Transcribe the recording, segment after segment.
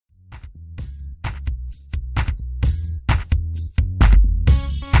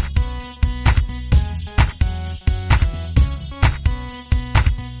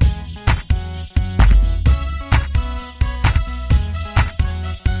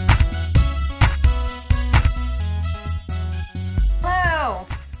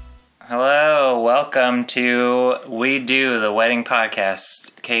welcome to We Do, the wedding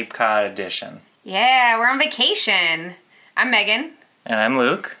podcast, Cape Cod edition. Yeah, we're on vacation. I'm Megan. And I'm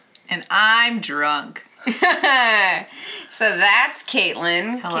Luke. And I'm drunk. So that's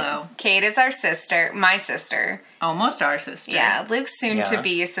Caitlin. Hello. Kate is our sister, my sister. Almost our sister. Yeah, Luke's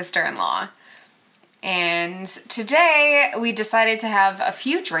soon-to-be sister-in-law. And today we decided to have a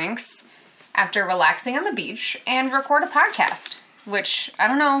few drinks after relaxing on the beach and record a podcast. Which, I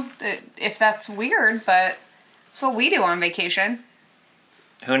don't know if that's weird, but it's what we do on vacation.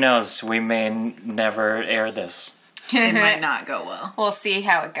 Who knows? We may never air this. It might not go well. We'll see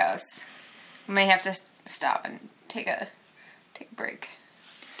how it goes. We may have to stop and take a break.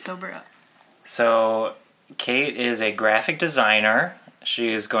 Sober up. So, Kate is a graphic designer.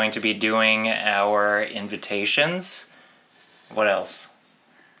 She is going to be doing our invitations. What else?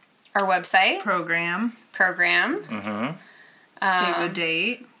 Our website. Program. Mm-hmm. Save the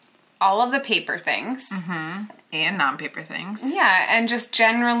date. All of the paper things. Mm-hmm. And non-paper things. Yeah, and just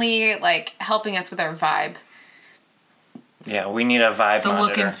generally, helping us with our vibe. Yeah, we need a vibe The monitor.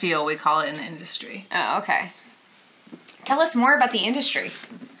 look and feel, we call it in the industry. Oh, okay. Tell us more about the industry.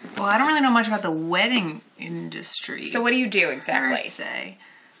 Well, I don't really know much about the wedding industry. So what do you do per exactly? se.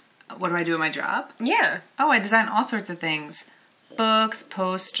 What do I do at my job? Yeah. Oh, I design all sorts of things. Books,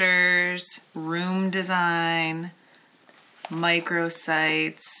 posters, room design,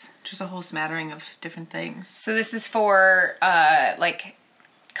 microsites, just a whole smattering of different things. So this is for,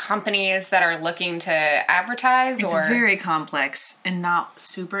 companies that are looking to advertise, It's or... very complex and not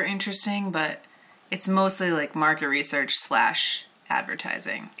super interesting, but it's mostly like market research /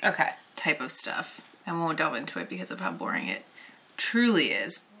 advertising Okay. type of stuff. I won't delve into it because of how boring it truly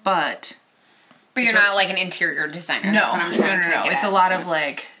is, but... But you're not an interior designer. No, That's what I'm trying to no. get It's at. a lot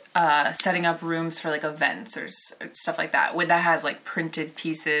of setting up rooms for events or stuff like that. That has printed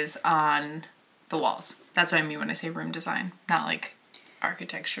pieces on the walls. That's what I mean when I say room design, not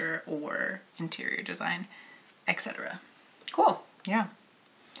architecture or interior design, etc. Cool. Yeah.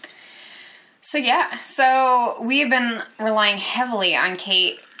 So we have been relying heavily on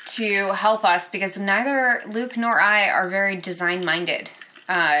Kate to help us because neither Luke nor I are very design-minded.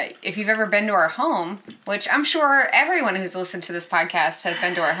 If you've ever been to our home, which I'm sure everyone who's listened to this podcast has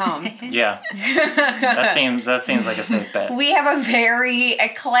been to our home. Yeah. That seems like a safe bet. We have a very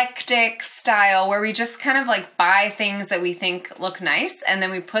eclectic style where we just kind of buy things that we think look nice and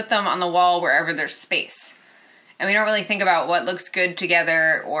then we put them on the wall wherever there's space. And we don't really think about what looks good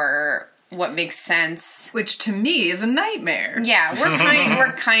together or what makes sense. Which to me is a nightmare. Yeah,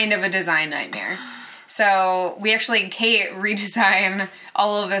 we're kind of a design nightmare. So Kate redesigned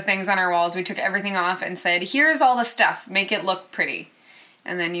all of the things on our walls. We took everything off and said, here's all the stuff. Make it look pretty.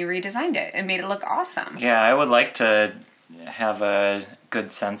 And then you redesigned it and made it look awesome. Yeah, I would like to have a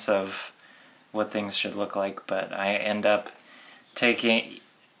good sense of what things should look like, but I end up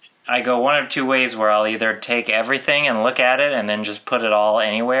I go one of two ways where I'll either take everything and look at it and then just put it all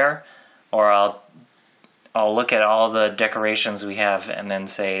anywhere, or I'll look at all the decorations we have and then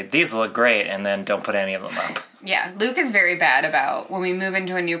say, these look great, and then don't put any of them up. Yeah, Luke is very bad about when we move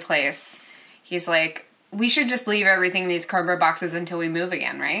into a new place. He's like, we should just leave everything in these cardboard boxes until we move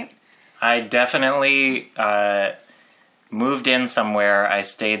again, right? I definitely moved in somewhere. I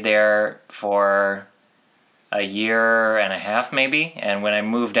stayed there for a year and a half maybe, and when I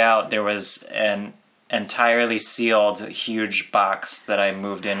moved out, there was an entirely sealed huge box that I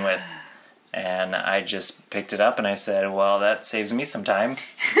moved in with. And I just picked it up and I said, well, that saves me some time.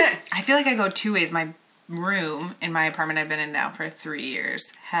 I feel like I go two ways. My room in my apartment I've been in now for 3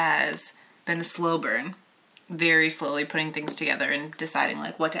 years has been a slow burn. Very slowly putting things together and deciding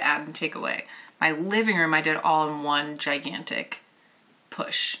what to add and take away. My living room I did all in one gigantic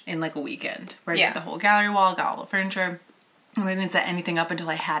push in a weekend. Where I did the whole gallery wall, got all the furniture. And I didn't set anything up until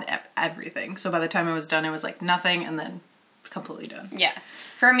I had everything. So by the time I was done, it was nothing and then completely done. Yeah.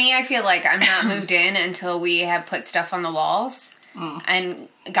 For me, I feel like I'm not moved in until we have put stuff on the walls and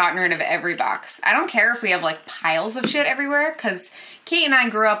gotten rid of every box. I don't care if we have piles of shit everywhere, because Kate and I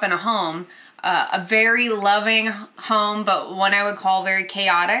grew up in a home, a very loving home, but one I would call very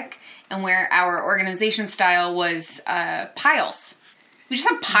chaotic, and where our organization style was piles. We just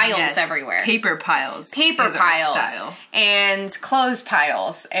have piles everywhere. Paper piles. Paper is our piles. style. And clothes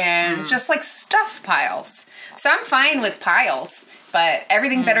piles. And just stuff piles. So I'm fine with piles. But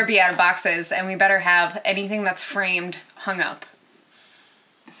everything better be out of boxes, and we better have anything that's framed hung up.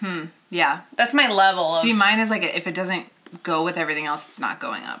 Yeah. That's my level of... See, mine is if it doesn't go with everything else, it's not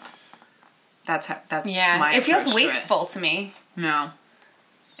going up. That's my it feels approach to wasteful to me. No.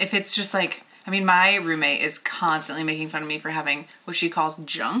 If it's just my roommate is constantly making fun of me for having what she calls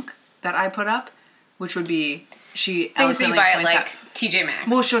junk that I put up. which would be she Things that you eloquently buy at points like out. TJ Maxx.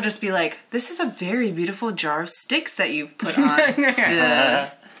 Well, she'll just be like, "This is a very beautiful jar of sticks that you've put on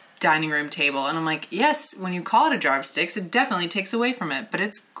the dining room table," and I'm like, "Yes, when you call it a jar of sticks, it definitely takes away from it, but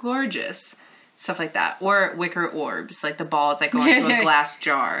it's gorgeous." Stuff like that, or wicker orbs, like the balls that go into a glass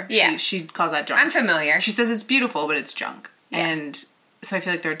jar. Yeah. she calls that junk. I'm familiar. She says it's beautiful, but it's junk, Yeah. and so I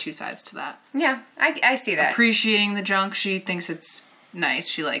feel like there are two sides to that. Yeah, I see that. Appreciating the junk, she thinks it's nice,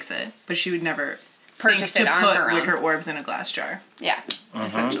 she likes it, but she would never Purchase think it to on put her own. wicker orbs in a glass jar, Yeah.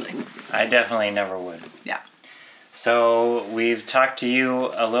 essentially. I definitely never would. Yeah. So we've talked to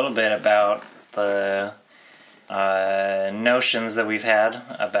you a little bit about the notions that we've had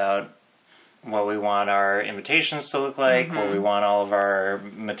about what we want our invitations to look like, what we want all of our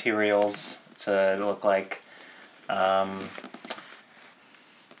materials to look like.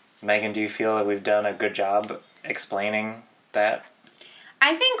 Megan, do you feel that we've done a good job explaining that?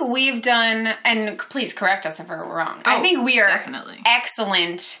 I think we've done, and please correct us if we're wrong. I Oh, think we are definitely.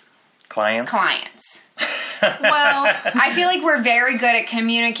 excellent Clients? Well, I feel like we're very good at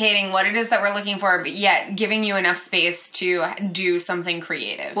communicating what it is that we're looking for, but yet giving you enough space to do something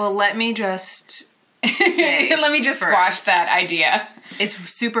creative. well, let me just say Let me just squash first. that idea. It's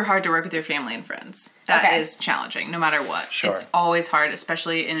super hard to work with your family and friends. That is Okay. challenging, no matter what. Sure. It's always hard,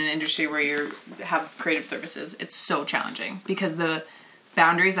 especially in an industry where you have creative services. It's so challenging because the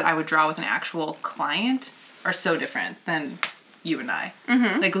boundaries that I would draw with an actual client are so different than you and I.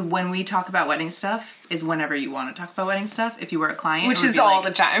 Mm-hmm. Like when we talk about wedding stuff is whenever you want to talk about wedding stuff. If you were a client, Which it would is be all like,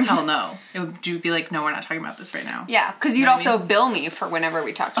 the time. Hell no. You'd be like, no, we're not talking about this right now. Yeah, because you'd know what I also bill me for whenever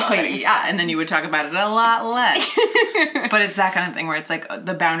we talked about Oh, weddings. yeah, and then you would talk about it a lot less. But it's that kind of thing where it's like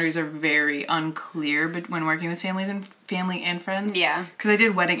the boundaries are very unclear but when working with family and friends. Yeah. Because I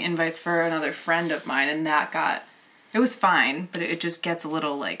did wedding invites for another friend of mine, and it was fine, but it just gets a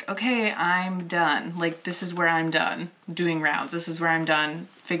little like, okay, I'm done. Like, this is where I'm done doing rounds. This is where I'm done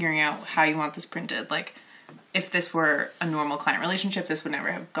figuring out how you want this printed. Like, if this were a normal client relationship, this would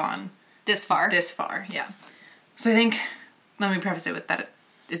never have gone This far. this far. Yeah. So I think, let me preface it with that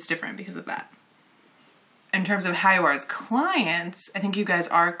it's different because of that. In terms of how you are as clients, I think you guys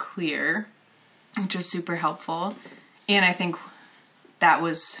are clear, which is super helpful. And I think that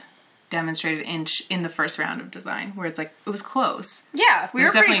was demonstrated in the first round of design, where it's like, it was close. Yeah, we were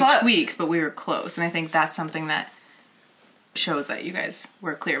There's pretty definitely close. tweaks, but we were close. And I think that's something that shows that you guys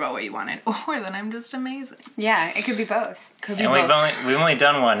were clear about what you wanted. Or that I'm just amazing. Yeah, it could be both. Could be And both. we've only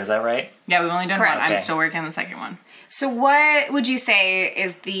done one, is that right? Yeah, we've only done Correct. one. I'm Okay. still working on the second one. So what would you say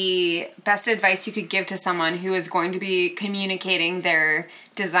is the best advice you could give to someone who is going to be communicating their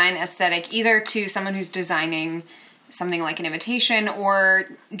design aesthetic either to someone who's designing something like an invitation or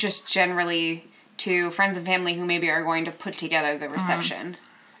just generally to friends and family who maybe are going to put together the reception?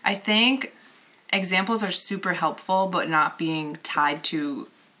 I think examples are super helpful, but not being tied to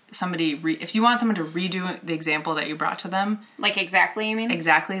somebody. If you want someone to redo the example that you brought to them, Like exactly, you mean?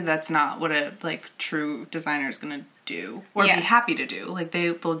 exactly, that's not what a true designer is going to do or Yeah. be happy to do. Like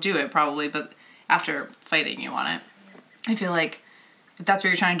they'll do it probably, but after fighting you on it. I feel like if that's what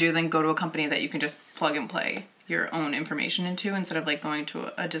you're trying to do, then go to a company that you can just plug and play your own information into instead of like going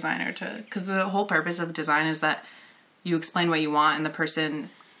to a designer because the whole purpose of design is that you explain what you want and the person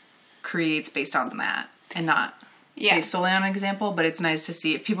creates based on that and not Yeah. based solely on an example. But it's nice to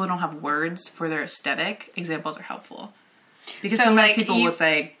see if people don't have words for their aesthetic, examples are helpful. Because So, sometimes like, people you- will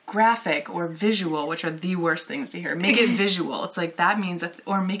say graphic or visual, which are the worst things to hear. Make it visual. It's like that means that,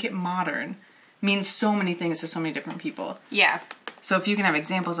 or make it modern. Means so many things to so many different people. Yeah. So if you can have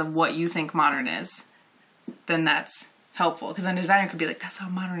examples of what you think modern is, then that's helpful. Because then a designer could be like, that's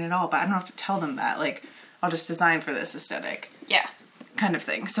not modern at all, but I don't have to tell them that. Like, I'll just design for this aesthetic Yeah. kind of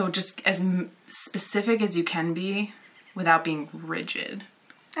thing. So just as specific as you can be without being rigid.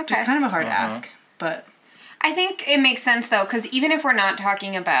 Okay. It's kind of a hard ask, but I think it makes sense though, because even if we're not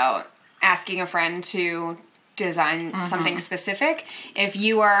talking about asking a friend to design something specific, if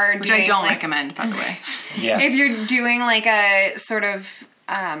you are which doing I don't like, recommend, by the way. Yeah. if you're doing like a sort of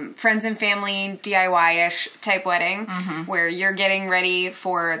friends and family DIY-ish type wedding where you're getting ready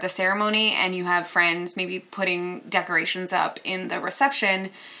for the ceremony and you have friends maybe putting decorations up in the reception,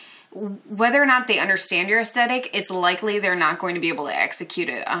 whether or not they understand your aesthetic, it's likely they're not going to be able to execute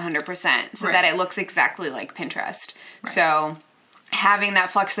it 100% so Right. that it looks exactly like Pinterest. So having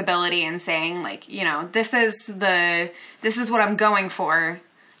that flexibility and saying like, you know, this is what I'm going for.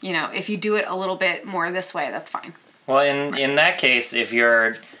 You know, if you do it a little bit more this way, that's fine. Well, in that case, if you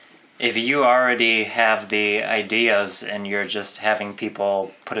already have the ideas and you're just having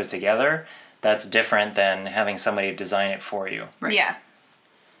people put it together, that's different than having somebody design it for you. Right. Yeah.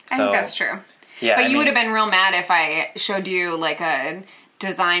 I So- think that's true. Yeah, But you would have been real mad if I showed you like a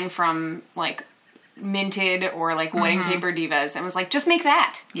design from like Minted or like Wedding Paper Divas and was like, just make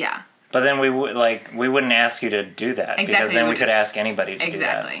that. Yeah. But then we wouldn't ask you to do that because Exactly, then we we could just- ask anybody to do that.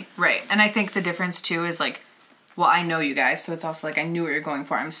 Exactly. Right. And I think the difference too is like, well, I know you guys, so it's also like I knew what you're going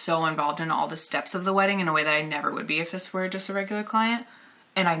for. I'm so involved in all the steps of the wedding in a way that I never would be if this were just a regular client.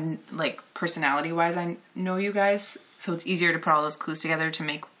 And I, like, personality-wise, I know you guys, so it's easier to put all those clues together to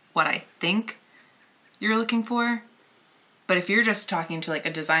make what I think you're looking for. But if you're just talking to, like,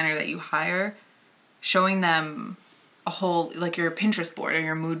 a designer that you hire, showing them a whole, like, your Pinterest board or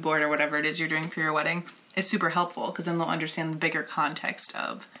your mood board or whatever it is you're doing for your wedding is super helpful, because then they'll understand the bigger context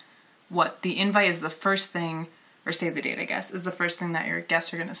of what the invite is the first thing, or save the date, I guess, is the first thing that your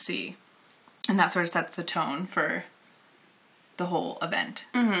guests are going to see. And that sort of sets the tone for the whole event.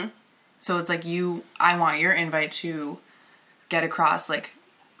 Mm-hmm. So it's like I want your invite to get across, like,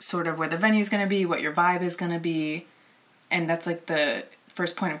 sort of where the venue's going to be, what your vibe is going to be, and that's, like, the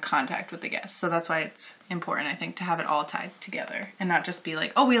first point of contact with the guests. So that's why it's important, I think, to have it all tied together and not just be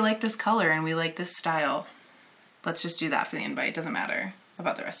like, oh, we like this color and we like this style. Let's just do that for the invite. It doesn't matter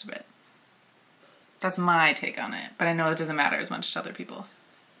about the rest of it. That's my take on it, but I know it doesn't matter as much to other people.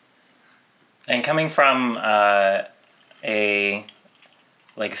 And coming from a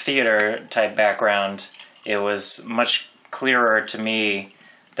like theater type background, it was much clearer to me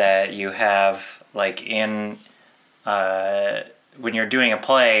that you have like in when you're doing a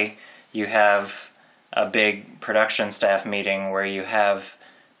play, you have a big production staff meeting where you have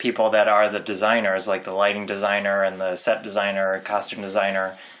people that are the designers, like the lighting designer and the set designer, costume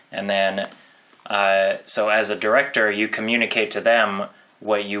designer, and then so as a director, you communicate to them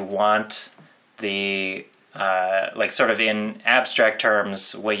what you want the like sort of in abstract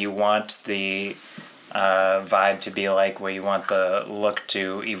terms, what you want the vibe to be like, what you want the look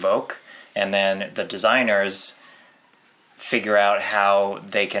to evoke, and then the designers figure out how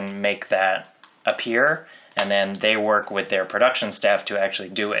they can make that appear, and then they work with their production staff to actually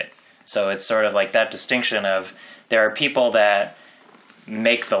do it. So it's sort of like that distinction of there are people that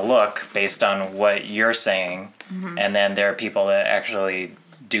make the look based on what you're saying, and then there are people that actually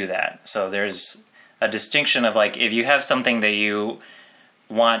do that. So there's a distinction of like, if you have something that you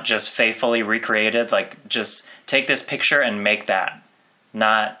want just faithfully recreated, like just take this picture and make that,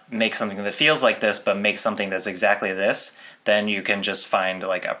 not make something that feels like this, but make something that's exactly this, then you can just find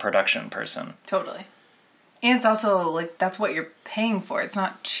like a production person. Totally. And it's also like, that's what you're paying for. It's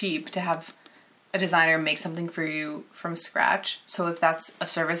not cheap to have a designer make something for you from scratch. So if that's a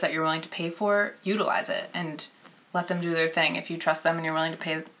service that you're willing to pay for, utilize it and let them do their thing. If you trust them and you're willing to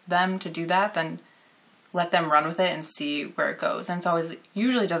pay them to do that, then let them run with it and see where it goes. And it's always,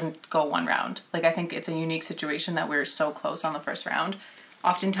 usually doesn't go one round. Like, I think it's a unique situation that we're so close on the first round.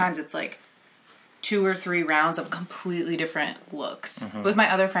 Oftentimes it's like 2 or 3 rounds of completely different looks. With my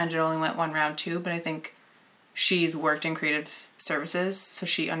other friend, it only went 1 round too, but I think she's worked in creative services, so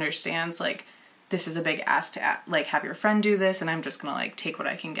she understands, like, this is a big ask to, like, have your friend do this, and I'm just gonna, like, take what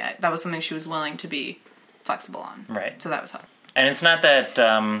I can get. That was something she was willing to be flexible on. Right. So that was helpful. And it's not that,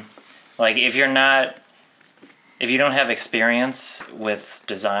 like, if you don't have experience with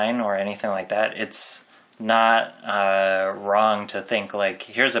design or anything like that, it's not wrong to think, like,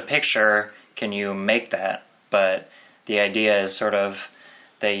 here's a picture, can you make that? But the idea is sort of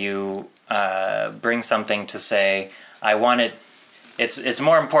that you bring something to say, I want it, it's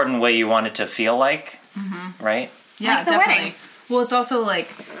more important what you want it to feel like, right? Yeah, Like the definitely. wedding. Well, it's also like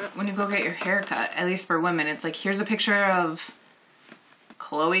when you go get your hair cut, at least for women, it's like, here's a picture of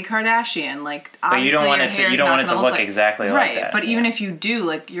Khloe Kardashian. Like, But you don't obviously want your it to, hair's you don't not want it to gonna look like, exactly like right, that. but even if you do,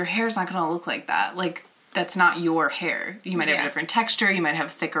 like, your hair's not going to look like that. Like, that's not your hair. You might have Yeah. a different texture. You might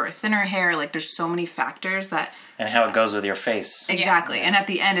have thicker or thinner hair. Like, there's so many factors that... And how it goes with your face. Exactly. And at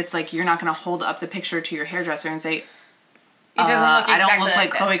the end, it's like, you're not going to hold up the picture to your hairdresser and say, It doesn't look exactly I don't look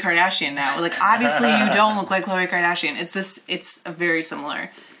like Khloe this. Kardashian now. Like, obviously you don't look like Khloe Kardashian. It's a very similar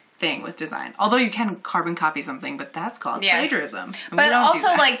thing with design. Although you can carbon copy something, but that's called Yeah. plagiarism. And we But don't do also,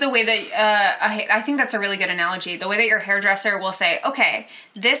 that. like, the way that, I think that's a really good analogy. The way that your hairdresser will say, okay,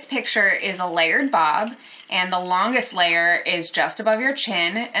 this picture is a layered bob, and the longest layer is just above your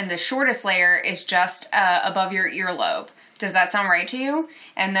chin, and the shortest layer is just above your earlobe. Does that sound right to you?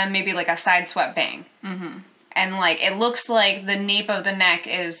 And then maybe, like, a side swept bang. Mm-hmm. And, like, it looks like the nape of the neck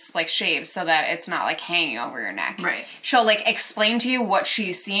is, like, shaved so that it's not, like, hanging over your neck. Right. She'll, like, explain to you what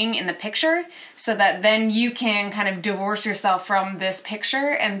she's seeing in the picture so that then you can kind of divorce yourself from this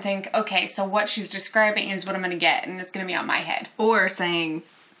picture and think, okay, so what she's describing is what I'm going to get, and it's going to be on my head. Or saying,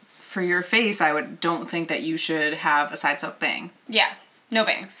 for your face, don't think that you should have a side swept bang. Yeah. No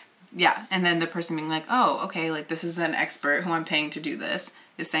bangs. Yeah, and then the person being like, oh, okay, like this is an expert who I'm paying to do this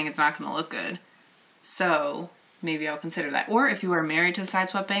is saying it's not going to look good. So maybe I'll consider that. Or if you are married to the side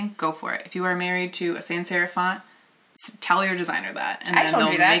swept go for it. If you are married to a sans serif font, tell your designer that, and then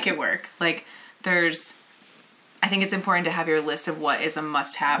they'll make it work. Like, I think it's important to have your list of what is a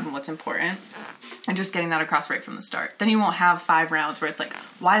must-have and what's important, and just getting that across right from the start. Then you won't have 5 rounds where it's like,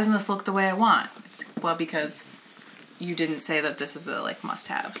 why doesn't this look the way I want? It's, well, because you didn't say that this is a, like,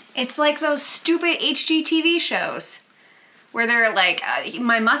 must-have. It's like those stupid HGTV shows where they're like,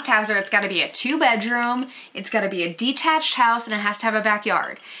 my must-haves are it's got to be a 2-bedroom, it's got to be a detached house, and it has to have a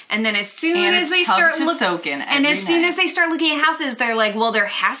backyard. And then as soon as they start looking at houses, they're like, well, there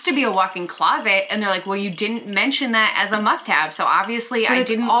has to be a walk-in closet, and they're like, well, you didn't mention that as a must-have, so obviously I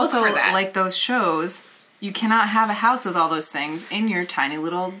didn't look for that. Like those shows, you cannot have a house with all those things in your tiny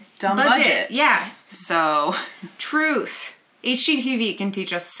little dumb budget. Yeah. So, truth. HGTV can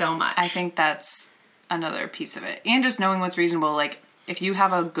teach us so much. I think that's another piece of it. And just knowing what's reasonable. Like, if you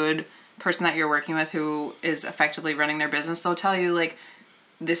have a good person that you're working with who is effectively running their business, they'll tell you, like,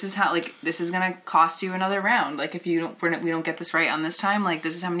 this is how, like, this is going to cost you another round. Like, if we don't get this right on this time, like,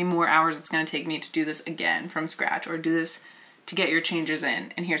 this is how many more hours it's going to take me to do this again from scratch, or do this to get your changes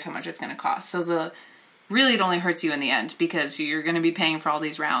in, and here's how much it's going to cost. So really it only hurts you in the end, because you're going to be paying for all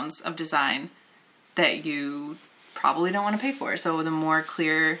these rounds of design that you probably don't want to pay for. So the more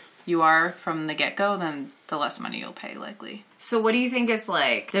clear you are from the get-go, then the less money you'll pay, likely. So what do you think is,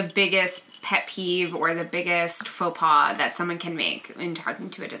 like, the biggest pet peeve or the biggest faux pas that someone can make in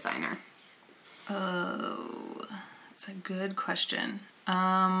talking to a designer? Oh, that's a good question.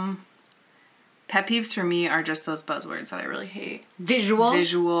 Pet peeves for me are just those buzzwords that I really hate. Visual,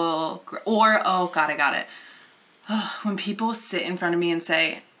 or, oh god, I got it. Ugh, when people sit in front of me and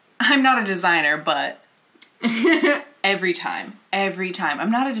say, I'm not a designer, but... Every time. I'm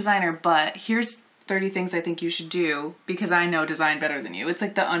not a designer, but here's 30 things I think you should do because I know design better than you. It's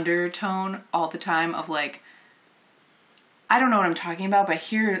like the undertone all the time of like, I don't know what I'm talking about, but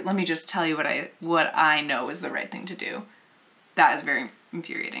here, let me just tell you what I know is the right thing to do. That is very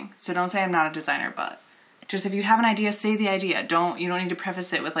infuriating. So don't say I'm not a designer, but just if you have an idea, say the idea. You don't need to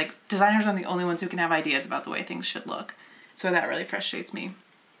preface it with like, designers are the only ones who can have ideas about the way things should look. So that really frustrates me.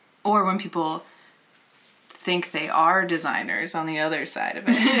 Or when people think they are designers on the other side of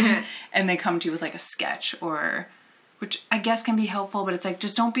it and they come to you with like a sketch, or which I guess can be helpful, but it's like,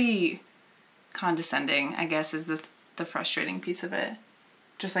 just don't be condescending, I guess, is the frustrating piece of it.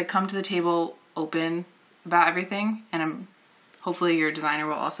 Just like come to the table open about everything, and hopefully your designer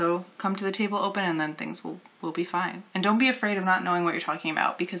will also come to the table open, and then things will be fine. And don't be afraid of not knowing what you're talking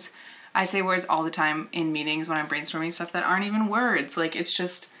about, because I say words all the time in meetings when I'm brainstorming stuff that aren't even words. Like, it's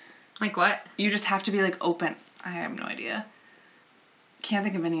just... Like what? You just have to be like open. I have no idea. Can't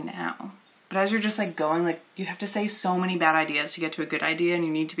think of any now. But as you're just like going, like you have to say so many bad ideas to get to a good idea, and you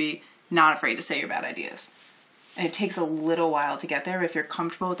need to be not afraid to say your bad ideas. And it takes a little while to get there, but if you're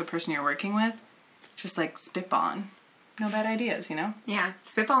comfortable with the person you're working with, just like spitballing. No bad ideas, you know? Yeah,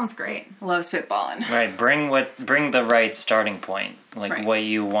 spitballing's great. Love spitballing. Right, bring the right starting point. Like right. What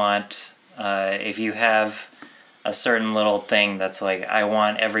you want. If you have a certain little thing that's like, I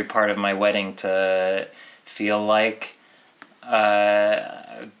want every part of my wedding to feel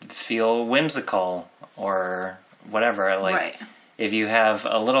whimsical or whatever. Like, right. If you have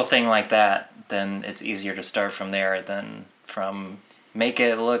a little thing like that, then it's easier to start from there than from make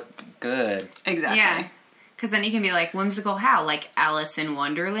it look good. Exactly. Yeah. Because then you can be like, whimsical how? Like Alice in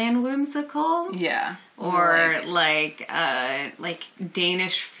Wonderland whimsical? Yeah. Or like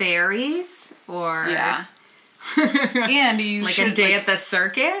Danish fairies? Or... Yeah. And you like should, a day at the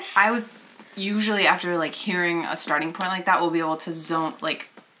circus. I would usually, after like hearing a starting point like that, we'll be able to zone in.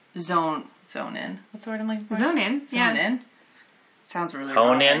 What's the word I'm looking for? Zone in. Zone in. Sounds really hone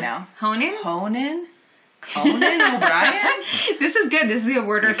wrong in. Right now. Hone in. Conan O'Brien. This is good. This is a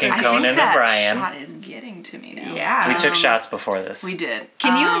word or sentence. Conan O'Brien. Shot is getting to me now. Yeah. We took shots before this. We did.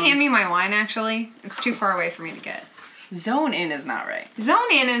 Can you hand me my wine? Actually, it's too far away for me to get. Zone in is not right.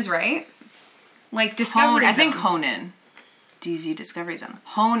 Zone in is right. Like Discovery Zone. I think hone in. DZ Discovery Zone.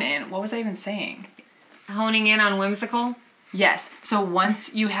 Hone in. What was I even saying? Honing in on whimsical? Yes. So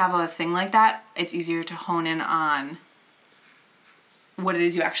once you have a thing like that, it's easier to hone in on what it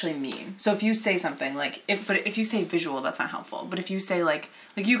is you actually mean. So if you say something like, if you say visual, that's not helpful. But if you say like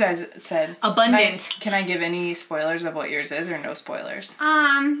you guys said, abundant. Can I give any spoilers of what yours is, or no spoilers?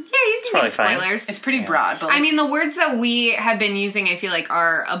 Yeah, you can make spoilers. Fine. It's pretty broad. But like, I mean, the words that we have been using, I feel like,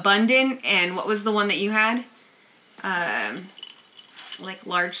 are abundant, and what was the one that you had? Like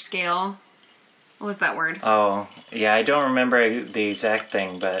large scale. What was that word? Oh, yeah, I don't remember the exact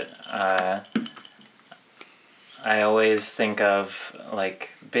thing, but I always think of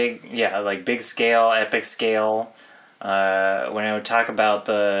like big scale, epic scale. When I would talk about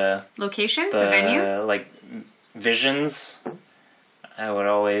the Location? The venue? like visions, I would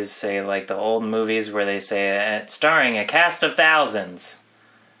always say like the old movies where they say starring a cast of thousands.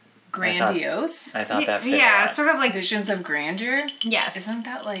 Grandiose. I thought that fit. Yeah, sort of like Visions of grandeur. yes. Isn't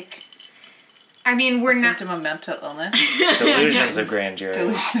that like I mean, we're a not. symptom of mental illness? Delusions of grandeur.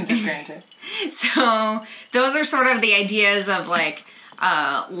 Delusions of grandeur. So those are sort of the ideas of like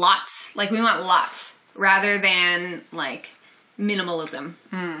lots. Like we want lots rather than like minimalism.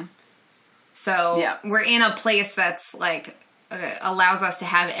 So Yeah. we're in a place that's like allows us to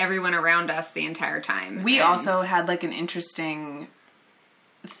have everyone around us the entire time. We And- also had like an interesting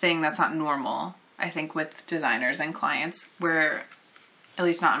thing that's not normal, I think, with designers and clients, where, at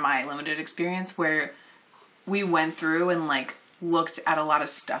least not in my limited experience, where we went through and like looked at a lot of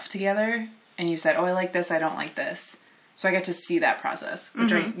stuff together, and you said, oh, I like this, I don't like this. So I get to see that process,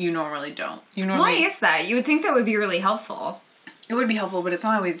 which you normally don't. You normally, Why is that? You would think that would be really helpful. it would be helpful, but it's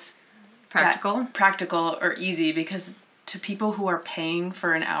not always Practical. practical or easy, because to people who are paying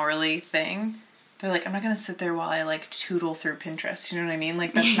for an hourly thing, they're like, I'm not going to sit there while I like tootle through Pinterest. You know what I mean?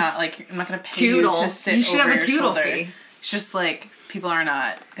 Like, that's not like, I'm not going to pay Toodle. you to sit You should over have a your toodle shoulder. fee. It's just like, people are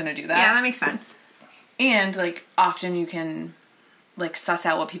not going to do that. Yeah, that makes sense. And like, often you can like suss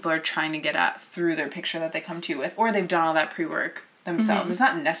out what people are trying to get at through their picture that they come to you with, or they've done all that pre-work themselves. It's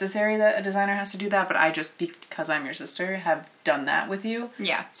not necessary that a designer has to do that, but I just, because I'm your sister, have done that with you.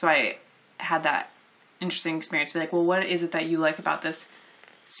 Yeah. So I had that interesting experience to be like, well, what is it that you like about this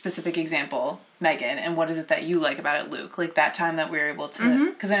specific example, Megan, and what is it that you like about it, Luke? Like that time that we were able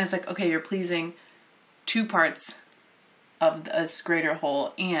to, because then it's like, okay, you're pleasing two parts of a greater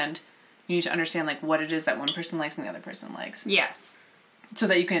whole, and you need to understand like what it is that one person likes and the other person likes, Yeah. so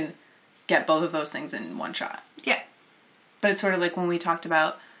that you can get both of those things in one shot. Yeah. But it's sort of like when we talked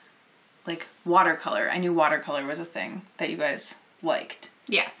about like watercolor. I knew watercolor was a thing that you guys liked.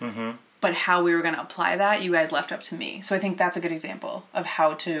 Yeah. But how we were going to apply that, you guys left up to me. So I think that's a good example of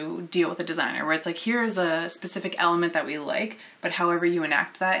how to deal with a designer, where it's like, here's a specific element that we like, but however you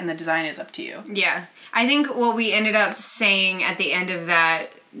enact that in the design is up to you. Yeah. I think what we ended up saying at the end of that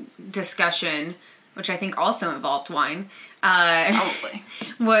discussion, which I think also involved wine, Probably.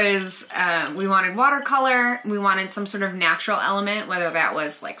 was we wanted watercolor, we wanted some sort of natural element, whether that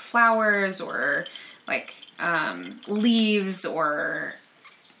was like flowers or like leaves or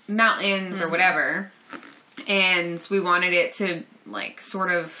mountains or whatever. And we wanted it to like sort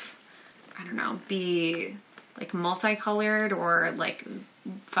of, I don't know, be like multicolored or like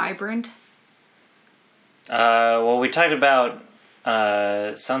vibrant. Well, we talked about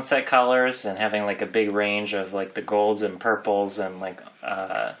sunset colors and having like a big range of like the golds and purples and like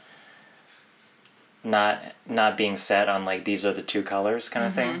not being set on like these are the two colors kind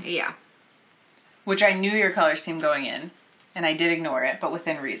of thing. Yeah. Which I knew your color scheme going in, and I did ignore it, but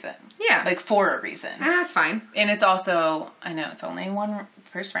within reason. Yeah. Like for a reason. And that was fine. And it's also, I know it's only one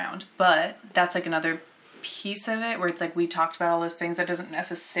first round, but that's like another piece of it where it's like we talked about all those things. That doesn't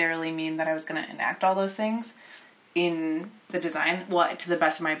necessarily mean that I was going to enact all those things in the design. Well, to the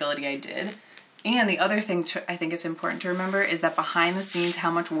best of my ability, I did. And the other thing I think it's important to remember is that behind the scenes, how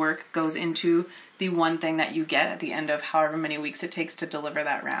much work goes into the one thing that you get at the end of however many weeks it takes to deliver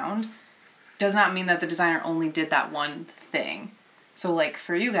that round does not mean that the designer only did that one thing. So like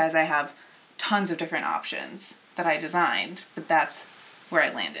for you guys, I have tons of different options that I designed, but that's where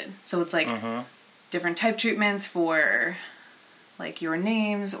I landed. So it's like different type treatments for like your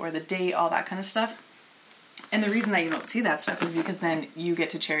names or the date, all that kind of stuff. And the reason that you don't see that stuff is because then you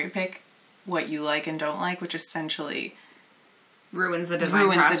get to cherry pick what you like and don't like, which essentially Ruins the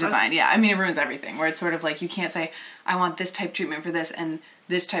design process. the design. Yeah, I mean, it ruins everything. Where it's sort of like you can't say, I want this type treatment for this and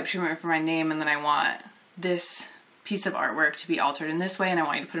this type treatment for my name, and then I want this piece of artwork to be altered in this way, and I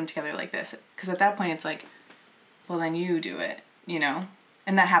want you to put them together like this. Because at that point, it's like, well, then you do it, you know?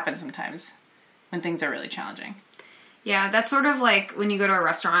 And that happens sometimes when things are really challenging. Yeah, that's sort of like when you go to a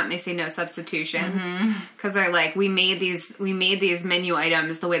restaurant and they say no substitutions, because they're like, we made these menu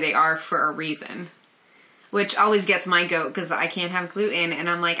items the way they are for a reason, which always gets my goat because I can't have gluten, and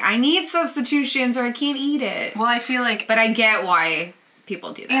I'm like, I need substitutions or I can't eat it. Well, I feel like, But I get why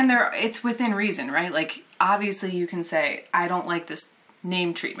people do that. and it's within reason, right? Like, obviously, you can say, I don't like this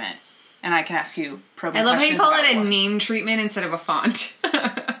name treatment, and I can ask you probing I love how you questions call about it a what. name treatment instead of a font.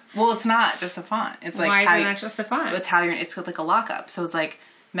 Well, it's not just a font. It's like Why is how it not just a font? It's how it's like a lockup. So it's like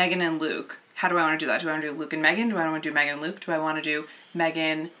Megan and Luke. How do I want to do that? Do I want to do Luke and Megan? Do I want to do Megan and Luke? Do I want to do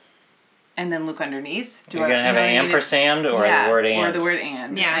Megan and then look underneath. You're going to have an ampersand or the word and? Or the word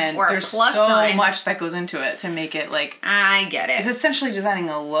and. Yeah, and or a there's plus so sign. much that goes into it to make it like... I get it. It's essentially designing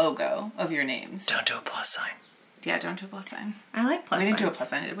a logo of your names. Don't do a plus sign. Yeah, don't do a plus sign. I like plus We didn't do a signs. plus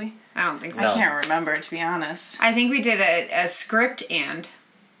sign, did we? I don't think so. No. I can't remember, to be honest. I think we did a script and.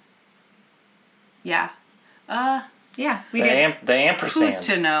 Yeah. Yeah, we The, did. the ampersand. Who's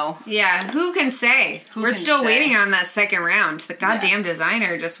to know? Yeah, who can say? Who We're can still say? waiting on that second round. The goddamn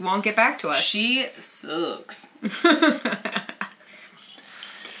designer just won't get back to us. She sucks.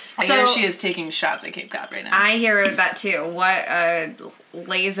 I So- hear she is taking shots at Cape Cod right now. I hear that too. What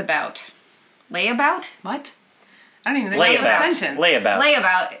lays about? Layabout? What? I don't even think that's a Layabout. sentence. Layabout.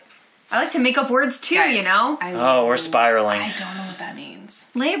 Layabout. I like to make up words too, Guys, you know? Oh, we're spiraling. I don't know what that means.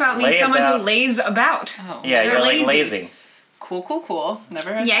 Layabout means someone Layabout. who lays about. Oh. Yeah, They're you're lazy. like lazy. Cool.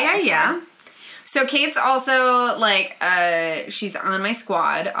 Never heard Yeah, that before. yeah. So Kate's also like she's on my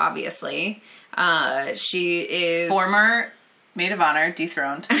squad, obviously. She is Former maid of honor,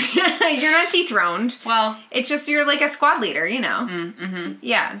 dethroned. You're not dethroned. Well, It's just you're like a squad leader, you know. Mm-hmm.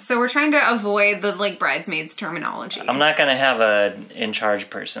 Yeah. So we're trying to avoid the like bridesmaids terminology. I'm not going to have a in charge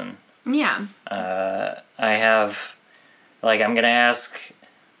person. Yeah. I have, like, I'm going to ask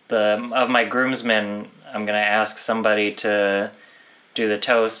of my groomsmen, I'm going to ask somebody to do the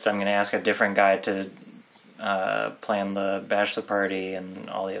toast. I'm going to ask a different guy to plan the bachelor party and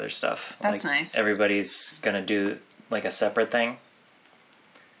all the other stuff. That's like, nice. Everybody's going to do, like, a separate thing.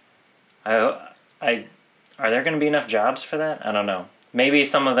 Are there going to be enough jobs for that? I don't know. Maybe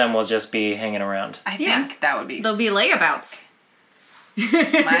some of them will just be hanging around. I Yeah. think that would be... There'll be layabouts.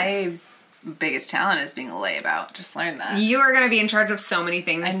 My biggest talent is being a layabout. Just learn that. You are going to be in charge of so many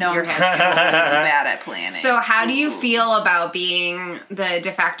things. I know Your I'm head's so just- bad at planning. So how do you Ooh. feel about being the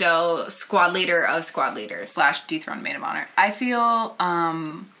de facto squad leader of squad leaders? / dethroned maid of honor. I feel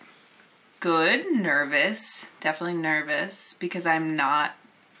good, nervous, definitely nervous because I'm not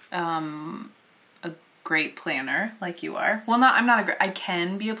a great planner like you are. Well, I'm not a great. I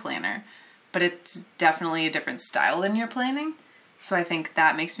can be a planner, but it's definitely a different style than your planning. So I think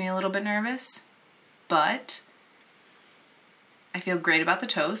that makes me a little bit nervous, but I feel great about the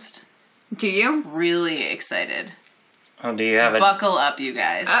toast. Do you? Really excited. Oh, do you have a... Buckle up, you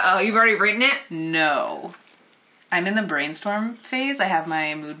guys. Uh-oh, you've already written it? No. I'm in the brainstorm phase. I have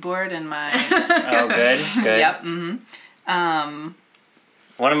my mood board and my... Oh, good. Yep. Mm-hmm.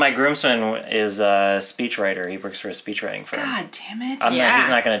 One of my groomsmen is a speechwriter. He works for a speechwriting firm. God damn it. Yeah. He's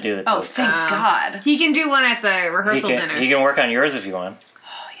not going to do the Oh, toast. thank God. He can do one at the He rehearsal can, dinner. he can work on yours if you want.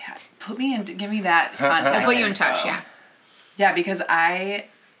 Oh, yeah. Put me in, give me that contact. I'll put you in info. touch, yeah. Yeah, because I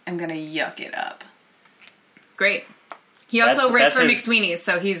am going to yuck it up. Great. He also writes That's for his- McSweeney's,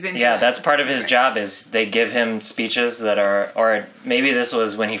 so he's into Yeah, it. that's part of his job is they give him speeches that are, or maybe this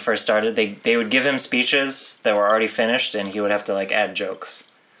was when he first started, they would give him speeches that were already finished and he would have to like add jokes.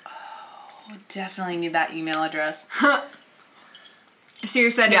 Definitely need that email address. So you're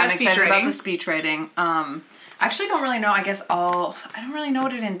excited Yeah, about I'm speech excited about writing? the speech writing. I actually don't really know. I don't really know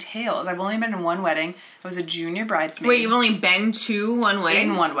what it entails. I've only been in one wedding. I was a junior bridesmaid. Wait, you've only been to one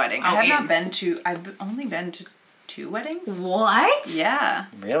wedding? in one wedding. Oh, I have in. not been to. I've only been to 2 weddings. What? Yeah,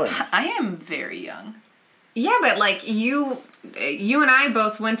 Really? I am very young. Yeah, but like you and I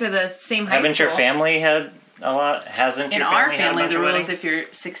both went to the same high Haven't school. your family had a lot? Hasn't In your our family had a family, bunch the of rule weddings? is if you're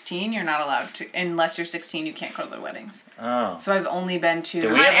 16, you're not allowed to. Unless you're 16, you can't go to the weddings. Oh. So I've only been to. Do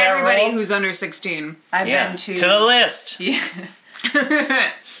we Not have that everybody rule? who's under 16. I've Yeah. been to. To the list. Yeah.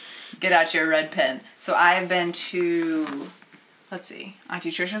 Get out your red pen. So I've been to. Let's see.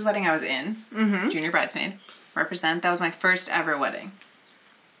 Auntie Trisha's wedding I was in. Mm-hmm. Junior bridesmaid. Represent. That was my first ever wedding.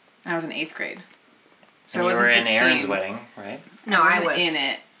 And I was in 8th grade. So And I you wasn't were in 16. Aaron's wedding, right? No, I wasn't was in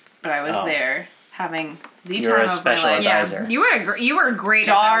it, but I was Oh. there having the You time were a of special my life. Yeah, advisor. you were great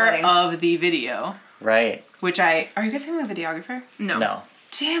at that Star wedding. of the video, Right. which are you guys having a videographer? No.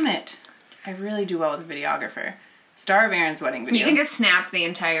 Damn it! I really do well with a videographer. Star of Aaron's wedding video. You can just snap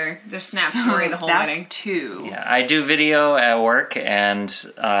story the whole that's wedding. 2. Yeah, I do video at work, and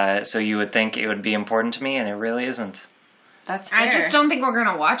so you would think it would be important to me, and it really isn't. That's fair. I just don't think we're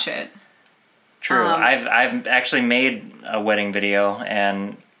gonna watch it. True. I've actually made a wedding video,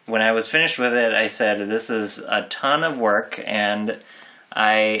 and when I was finished with it, I said, this is a ton of work, and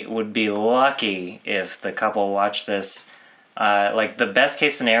I would be lucky if the couple watched this. Like, the best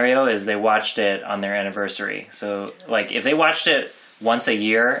case scenario is they watched it on their anniversary. So, like, if they watched it once a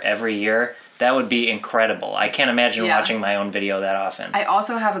year, every year, that would be incredible. I can't imagine Yeah. watching my own video that often. I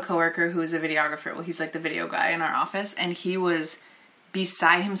also have a coworker who's a videographer. Well, he's like the video guy in our office, and he was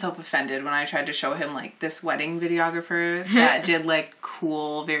beside himself offended when I tried to show him, like, this wedding videographer that did, like,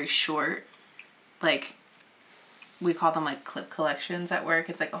 cool, very short, like, we call them, like, clip collections at work.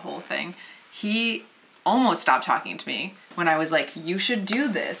 It's, like, a whole thing. He almost stopped talking to me when I was like, you should do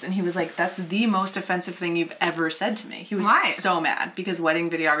this. And he was like, that's the most offensive thing you've ever said to me. He was so mad because wedding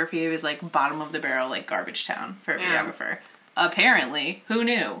videography was, like, bottom of the barrel, like, garbage town for a videographer. Apparently. Who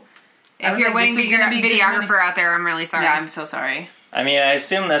knew? If you're a wedding videographer out there, I'm really sorry. Yeah, I'm so sorry. I mean, I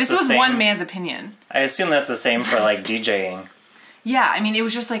assume that's the same. This was one man's opinion. I assume that's the same for, like, DJing. Yeah, I mean, it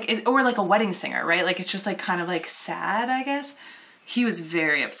was just, like, or, like, a wedding singer, right? Like, it's just, like, kind of, like, sad, I guess. He was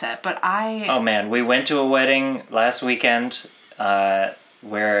very upset, but Oh, man, we went to a wedding last weekend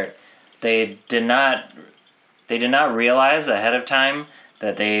where they did not realize ahead of time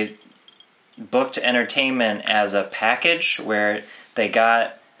that they booked entertainment as a package where they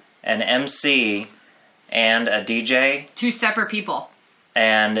got an MC and a DJ. 2 separate people.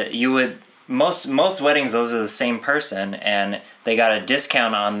 And you would... Most weddings, those are the same person, and they got a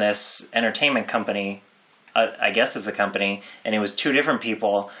discount on this entertainment company. I guess it's a company, and it was 2 different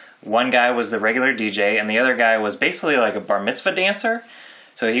people. One guy was the regular DJ, and the other guy was basically like a bar mitzvah dancer.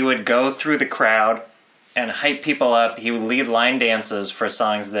 So he would go through the crowd and hype people up. He would lead line dances for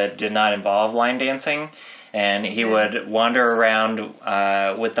songs that did not involve line dancing, and he would wander around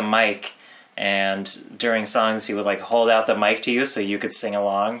with the mic, and during songs he would, like, hold out the mic to you so you could sing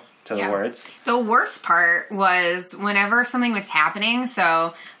along to the words. The worst part was whenever something was happening,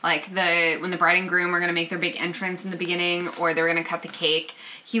 so like when the bride and groom were going to make their big entrance in the beginning, or they were going to cut the cake,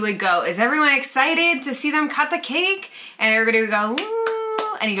 he would go, "Is everyone excited to see them cut the cake?" And everybody would go,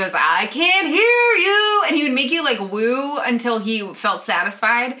 "Woo," and he goes, "I can't hear you," and he would make you, like, woo until he felt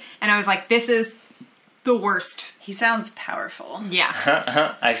satisfied, and I was like, this is the worst. He sounds powerful.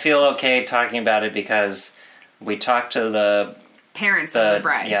 Yeah. I feel okay talking about it because we talked to the parents of the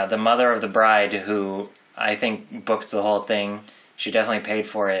bride. Yeah, the mother of the bride, who I think booked the whole thing. She definitely paid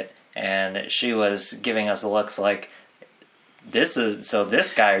for it, and she was giving us looks like, this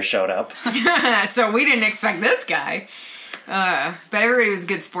guy showed up. So we didn't expect this guy. But everybody was a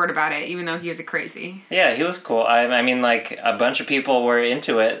good sport about it, even though he was a crazy. Yeah, he was cool. I mean, like, a bunch of people were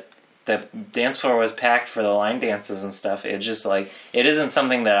into it. The dance floor was packed for the line dances and stuff. It's just, like, it isn't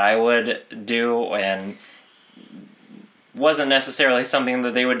something that I would do, and wasn't necessarily something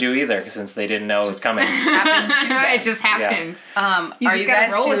that they would do either, since they didn't know it was coming. It just happened. Yeah. Are you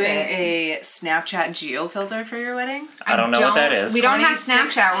guys doing a Snapchat geo filter for your wedding? I don't know what that is. We don't have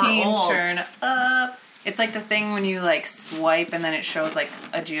Snapchat. We're old. Turn up. It's like the thing when you, like, swipe and then it shows, like,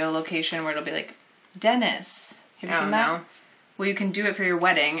 a geolocation where it'll be like, Dennis. Have you seen that? No. Well, you can do it for your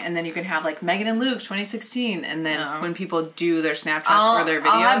wedding, and then you can have, like, Megan and Luke 2016, and then when people do their Snapchats or their videos,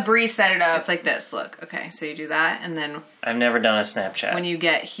 I'll have Bree set it up. It's like this. Look, okay, so you do that, and then I've never done a Snapchat. When you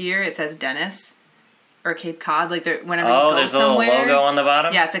get here, it says Dennis or Cape Cod. Like, whenever you go there's somewhere, a little logo on the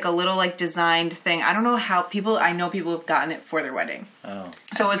bottom. Yeah, it's like a little, like, designed thing. I don't know how I know people have gotten it for their wedding. Oh,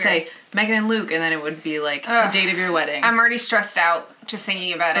 so it would say Megan and Luke, and then it would be like the date of your wedding. I'm already stressed out just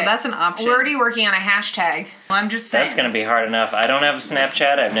thinking about it. So that's an option. We're already working on a hashtag. Well, I'm just saying. That's going to be hard enough. I don't have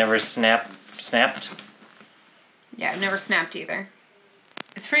Snapchat. I've never snapped. Yeah, I've never snapped either.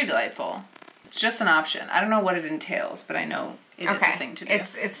 It's pretty delightful. It's just an option. I don't know what it entails, but I know it is a thing to do.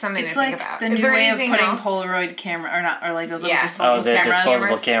 It's something to like think about. The new way of putting Polaroid camera, or like those little disposable cameras.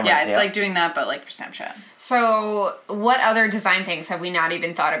 Disposable cameras. Yeah, it's like doing that, but like for Snapchat. So, what other design things have we not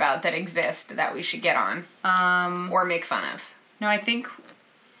even thought about that exist that we should get on? Or make fun of? No, I think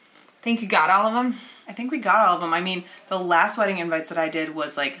you got all of them? I think we got all of them. I mean, the last wedding invites that I did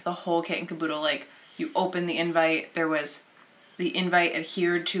was like the whole kit and caboodle. Like, you open the invite, there was the invite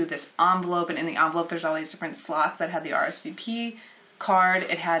adhered to this envelope, and in the envelope there's all these different slots that had the RSVP card.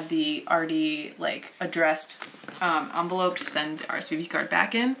 It had the already, like, addressed envelope to send the RSVP card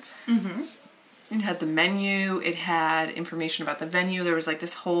back in. Mm-hmm. It had the menu. It had information about the venue. There was, like,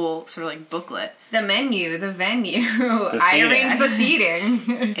 this whole sort of, like, booklet. The menu, the venue. I arranged the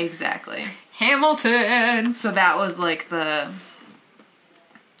seating. Exactly. Hamilton. So that was, like,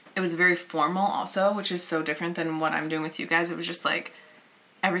 it was very formal also, which is so different than what I'm doing with you guys. It was just, like,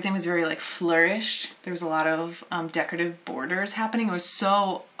 everything was very, like, flourished. There was a lot of decorative borders happening. It was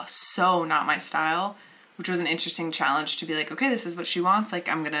so not my style, which was an interesting challenge to be like, okay, this is what she wants. Like,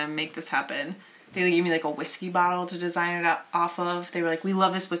 I'm going to make this happen. They gave me, like, a whiskey bottle to design it off of. They were like, we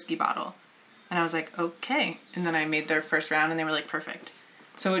love this whiskey bottle. And I was like, okay. And then I made their first round, and they were like, perfect.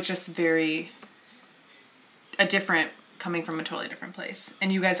 So it's just coming from a totally different place.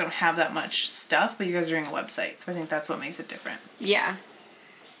 And you guys don't have that much stuff, but you guys are doing a website. So I think that's what makes it different. Yeah.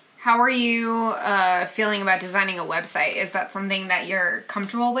 How are you feeling about designing a website? Is that something that you're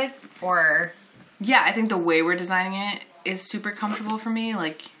comfortable with, or? Yeah, I think the way we're designing it is super comfortable for me,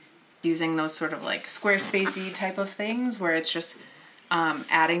 like using those sort of like Squarespacey type of things where it's just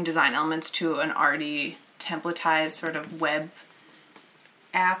adding design elements to an already templatized sort of web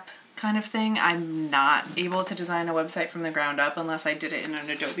app kind of thing. I'm not able to design a website from the ground up unless I did it in an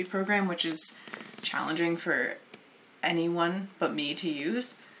Adobe program, which is challenging for anyone but me to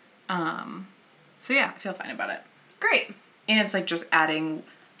use. So yeah, I feel fine about it. Great. And it's like just adding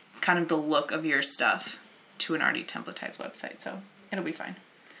kind of the look of your stuff to an already templatized website, so it'll be fine.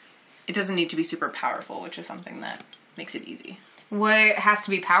 It doesn't need to be super powerful, which is something that makes it easy. What has to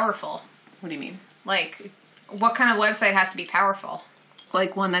be powerful? What do you mean? Like, what kind of website has to be powerful?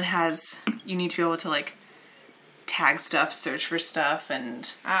 Like one that has, you need to be able to like tag stuff, search for stuff,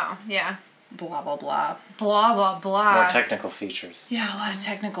 and Oh, yeah. blah, blah, blah. Blah, blah, blah. More technical features. Yeah, a lot of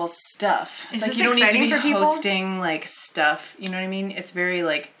technical stuff. Is It's like this you don't need to exciting be for people? hosting like stuff, you know what I mean? It's very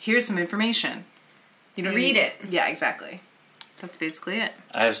like, here's some information. You don't Read need- it. Yeah, exactly. That's basically it.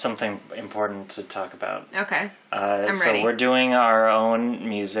 I have something important to talk about. Okay. So ready. we're doing our own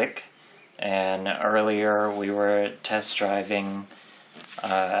music, and earlier we were test driving.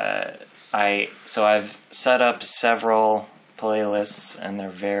 I've set up several playlists, and they're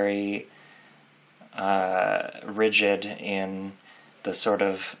very rigid in the sort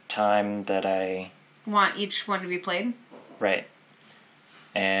of time that I Want each one to be played? right.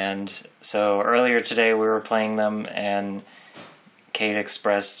 And so earlier today we were playing them, and Kate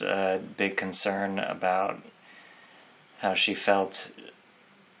expressed a big concern about how she felt.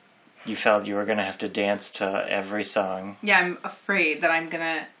 You felt you were going to have to dance to every song. Yeah, I'm afraid that I'm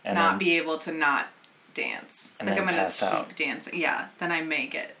gonna And not then- be able to not dance. And Like then I'm gonna pass keep out. dancing. Yeah, then I may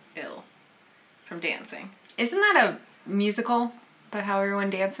get ill from dancing. Isn't that a musical about how everyone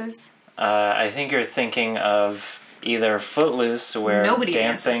dances? I think you're thinking of either Footloose, where Nobody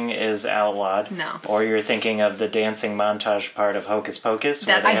dancing dances. is outlawed, No. or you're thinking of the dancing montage part of Hocus Pocus.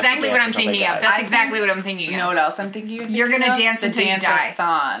 where That's they have to exactly what dance I'm until they thinking of. die. That's I exactly think- what I'm thinking You know of. what else I'm thinking? You're gonna thinking of? dance the until you die.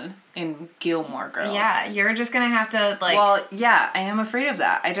 dance-a-thon in Gilmore Girls. Yeah, you're just gonna have to, like... Well, yeah, I am afraid of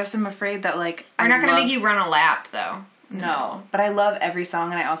that. I just am afraid that like we're not gonna make you run a lap, though. No, but I love every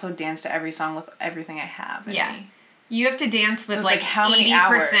song, and I also dance to every song with everything I have. in Yeah. me. You have to dance with, it's like, like, how many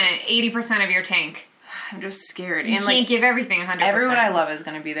 80% of your tank. I'm just scared. You And can't like give everything 100%. everyone I love is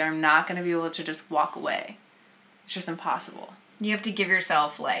going to be there. I'm not going to be able to just walk away. It's just impossible. You have to give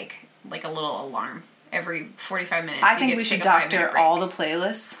yourself, like a little alarm. Every 45 minutes. I you think get we to should take a 5-minute doctor break. all the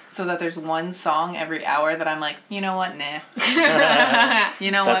playlists so that there's one song every hour that I'm like, you know what, nah.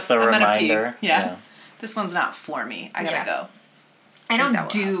 You know That's what, the I'm gonna reminder. pee. Yeah. This one's not for me. I gotta Yeah. go. I that don't will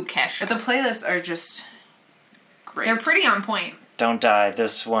do Kesha. But the playlists are just great. They're pretty on point. Don't die.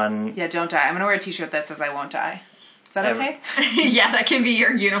 This one. Yeah, don't die. I'm gonna wear a t-shirt that says I won't die. Is that Every- okay? Yeah, that can be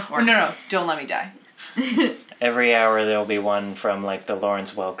your Or uniform. no, don't let me die. Every hour there'll be one from like the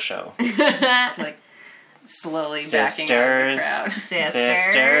Lawrence Welk show. Just, like slowly backing out of the Sisters.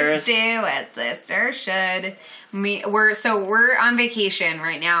 crowd. Sisters do what sisters should. We're on vacation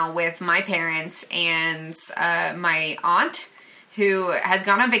right now with my parents and my aunt, who has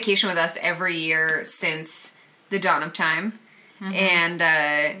gone on vacation with us every year since the dawn of time. And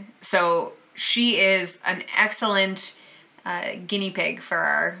so she is an excellent guinea pig for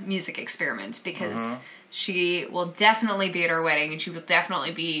our music experiment, because she will definitely be at our wedding, and she will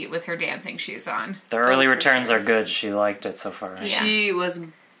definitely be with her dancing shoes on. The early for returns sure. are good. She liked it so far. Yeah. She was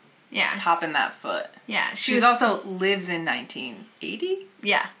Yeah, popping that foot. yeah. She's also lives in 1980.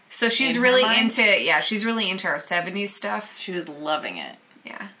 Yeah. So she's In her really mind? she's really into our 70s stuff. She was loving it.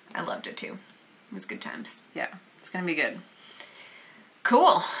 Yeah. I loved it too. It was good times. Yeah, it's gonna be good.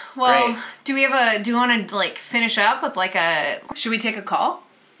 Cool. Well, Great. do you want to like finish up with like a Should we take a call?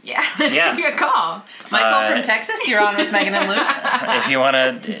 yeah, let's Yeah. take a call. Michael from Texas, you're on with Megan and Luke.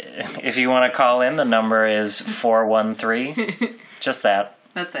 If you wanna call in, the number is 413. Just that.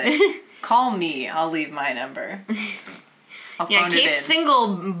 That's it. Call me. I'll leave my number. I'll Yeah, phone Kate's it in.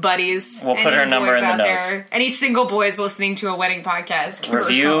 single buddies. We'll put any her number boys in the out notes. there, any single boys listening to a wedding podcast, give her a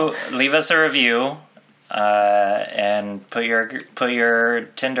Review. call. Leave us a review, and put your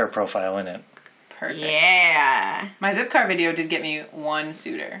Tinder profile in it. Perfect. Yeah. My Zipcar video did get me one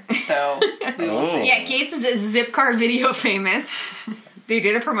suitor, so we will Ooh. see. Yeah, Kate's Zipcar video famous. They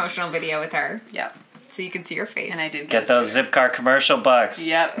did a promotional video with her, Yep. so you can see her face. And I did Get a those suitor. Zipcar commercial bucks.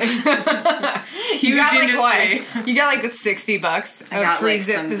 Yep. You Huge got like industry. what? You got like $60 I of got free like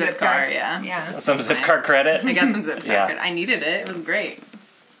some Zipcar, yeah. Yeah. Some Zipcar credit. I got some Zipcar. Yeah. I needed it. It was great.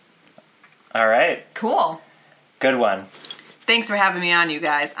 All right. Cool. Good one. Thanks for having me on, you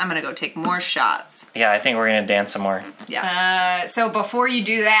guys. I'm gonna go take more shots. Yeah, I think we're gonna dance some more. Yeah. So before you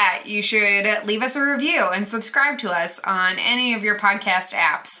do that, you should leave us a review and subscribe to us on any of your podcast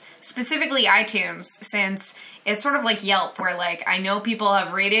apps, specifically iTunes, since it's sort of like Yelp, where like I know people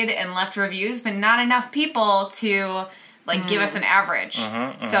have rated and left reviews, but not enough people to like give us an average.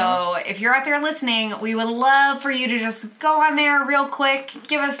 So if you're out there listening, we would love for you to just go on there real quick,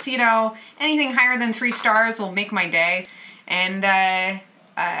 give us, anything higher than 3 stars will make my day. And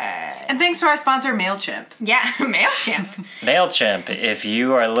And thanks to our sponsor, MailChimp. yeah, MailChimp. MailChimp, if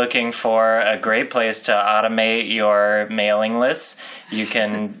you are looking for a great place to automate your mailing lists, you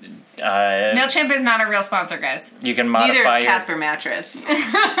can MailChimp is not a real sponsor, guys. you can Neither modify is your Casper Mattress.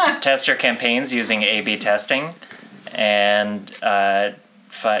 test your campaigns using A/B testing and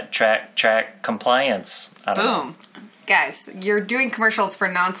track compliance. I don't know. Boom. Guys, you're doing commercials for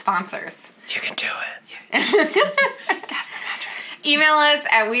non-sponsors. You can do it. Casper Mattress. Email us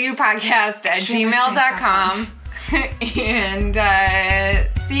at wedopodcast@gmail.com. And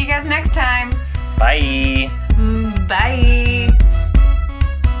see you guys next time. Bye. Bye.